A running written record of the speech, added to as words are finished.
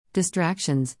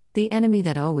Distractions, the enemy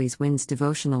that always wins.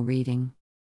 Devotional reading.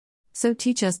 So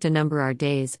teach us to number our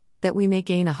days, that we may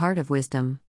gain a heart of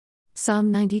wisdom.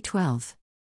 Psalm 90:12.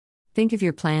 Think of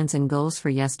your plans and goals for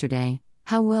yesterday.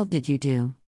 How well did you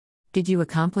do? Did you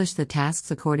accomplish the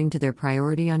tasks according to their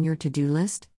priority on your to-do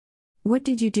list? What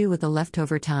did you do with the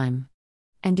leftover time?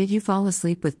 And did you fall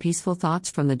asleep with peaceful thoughts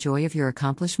from the joy of your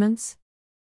accomplishments?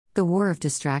 The war of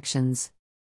distractions.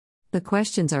 The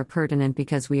questions are pertinent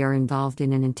because we are involved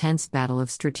in an intense battle of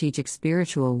strategic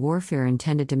spiritual warfare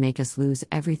intended to make us lose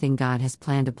everything God has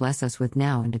planned to bless us with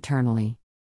now and eternally.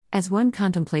 As one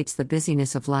contemplates the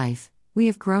busyness of life, we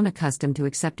have grown accustomed to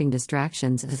accepting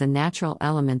distractions as a natural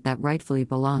element that rightfully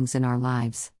belongs in our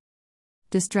lives.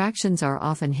 Distractions are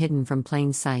often hidden from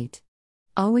plain sight.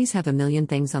 Always have a million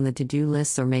things on the to-do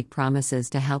lists or make promises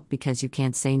to help because you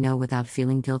can't say no without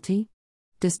feeling guilty?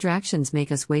 Distractions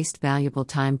make us waste valuable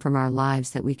time from our lives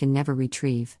that we can never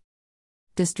retrieve.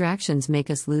 Distractions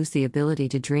make us lose the ability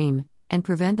to dream, and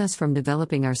prevent us from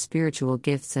developing our spiritual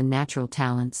gifts and natural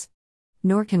talents.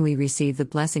 Nor can we receive the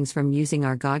blessings from using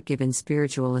our God-given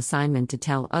spiritual assignment to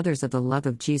tell others of the love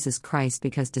of Jesus Christ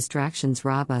because distractions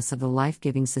rob us of the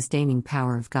life-giving sustaining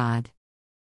power of God.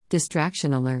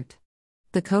 Distraction alert.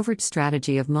 The covert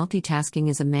strategy of multitasking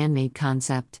is a man-made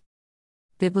concept.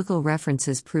 Biblical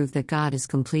references prove that God is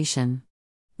completion.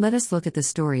 Let us look at the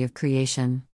story of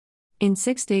creation. In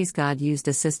 6 days, God used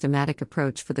a systematic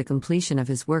approach for the completion of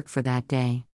His work for that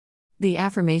day. The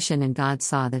affirmation "and God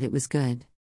saw that it was good"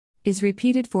 is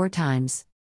repeated 4 times.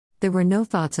 There were no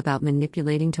thoughts about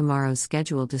manipulating tomorrow's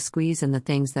schedule to squeeze in the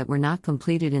things that were not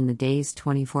completed in the day's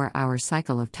 24-hour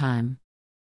cycle of time.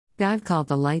 God called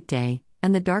the light day,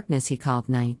 and the darkness He called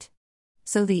night.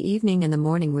 So the evening and the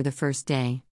morning were the first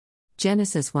day.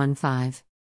 Genesis 1:5.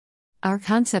 Our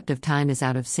concept of time is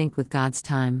out of sync with God's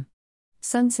time.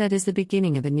 Sunset is the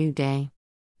beginning of a new day.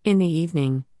 In the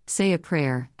evening, say a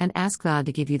prayer and ask God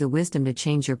to give you the wisdom to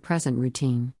change your present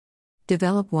routine.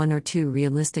 Develop 1 or 2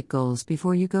 realistic goals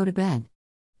before you go to bed.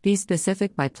 Be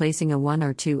specific by placing a 1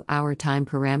 or 2 hour time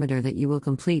parameter that you will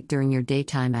complete during your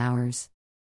daytime hours.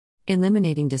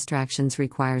 Eliminating distractions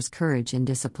requires courage and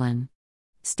discipline.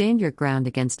 Stand your ground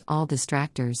against all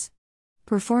distractors.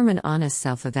 Perform an honest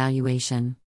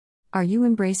self-evaluation. Are you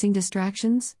embracing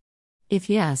distractions? If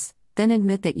yes, then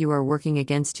admit that you are working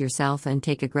against yourself and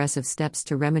take aggressive steps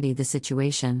to remedy the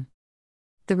situation.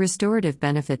 The restorative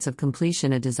benefits of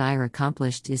completion. A desire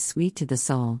accomplished is sweet to the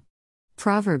soul.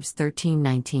 Proverbs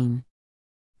 13:19.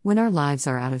 When our lives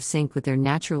are out of sync with their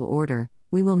natural order,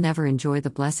 we will never enjoy the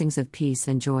blessings of peace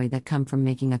and joy that come from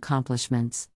making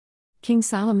accomplishments. King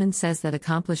Solomon says that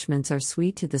accomplishments are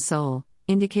sweet to the soul,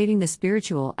 indicating the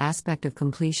spiritual aspect of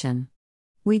completion.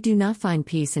 We do not find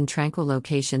peace in tranquil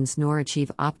locations nor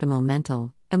achieve optimal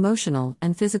mental, emotional,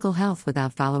 and physical health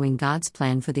without following God's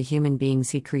plan for the human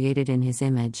beings He created in His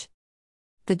image.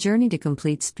 The journey to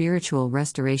complete spiritual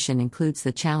restoration includes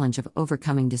the challenge of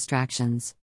overcoming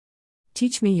distractions.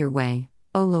 Teach me your way,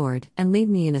 O Lord, and lead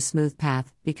me in a smooth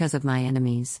path, because of my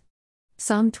enemies.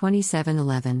 Psalm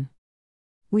 27:11.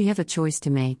 We have a choice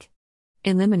to make.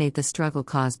 Eliminate the struggle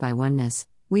caused by oneness.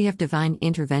 We have divine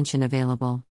intervention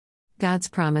available. God's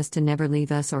promise to never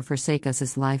leave us or forsake us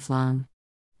is lifelong.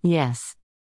 Yes.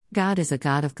 God is a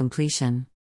God of completion.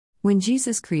 When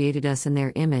Jesus created us in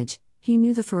their image, He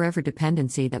knew the forever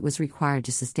dependency that was required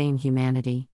to sustain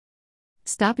humanity.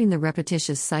 Stopping the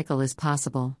repetitious cycle is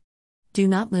possible. Do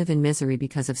not live in misery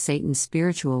because of Satan's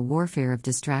spiritual warfare of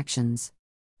distractions.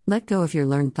 Let go of your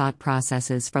learned thought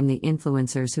processes from the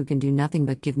influencers who can do nothing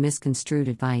but give misconstrued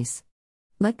advice.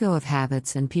 Let go of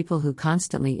habits and people who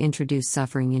constantly introduce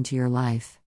suffering into your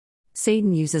life.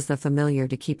 Satan uses the familiar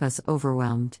to keep us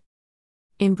overwhelmed.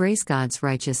 Embrace God's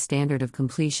righteous standard of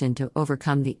completion to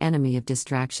overcome the enemy of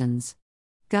distractions.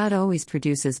 God always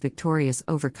produces victorious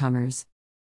overcomers.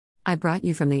 I brought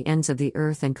you from the ends of the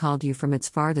earth and called you from its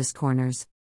farthest corners.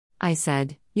 I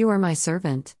said, "You are my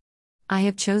servant. I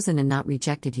have chosen and not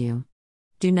rejected you.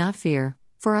 Do not fear,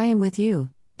 for I am with you.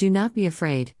 Do not be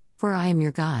afraid, for I am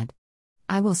your God.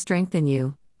 I will strengthen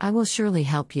you, I will surely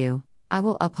help you, I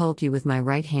will uphold you with my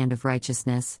right hand of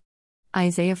righteousness."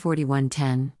 Isaiah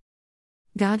 41:10.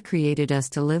 God created us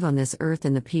to live on this earth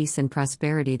in the peace and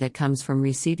prosperity that comes from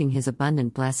receiving His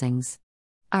abundant blessings.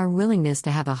 Our willingness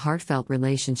to have a heartfelt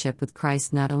relationship with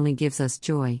Christ not only gives us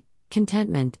joy,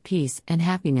 contentment, peace, and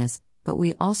happiness, but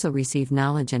we also receive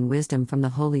knowledge and wisdom from the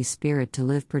Holy Spirit to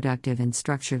live productive and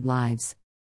structured lives.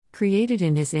 Created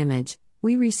in His image,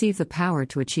 we receive the power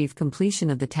to achieve completion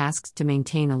of the tasks to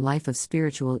maintain a life of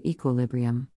spiritual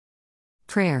equilibrium.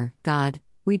 Prayer. God,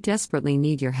 we desperately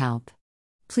need your help.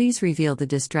 Please reveal the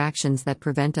distractions that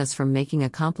prevent us from making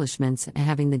accomplishments and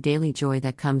having the daily joy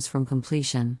that comes from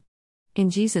completion. In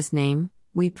Jesus' name,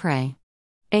 we pray.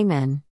 Amen.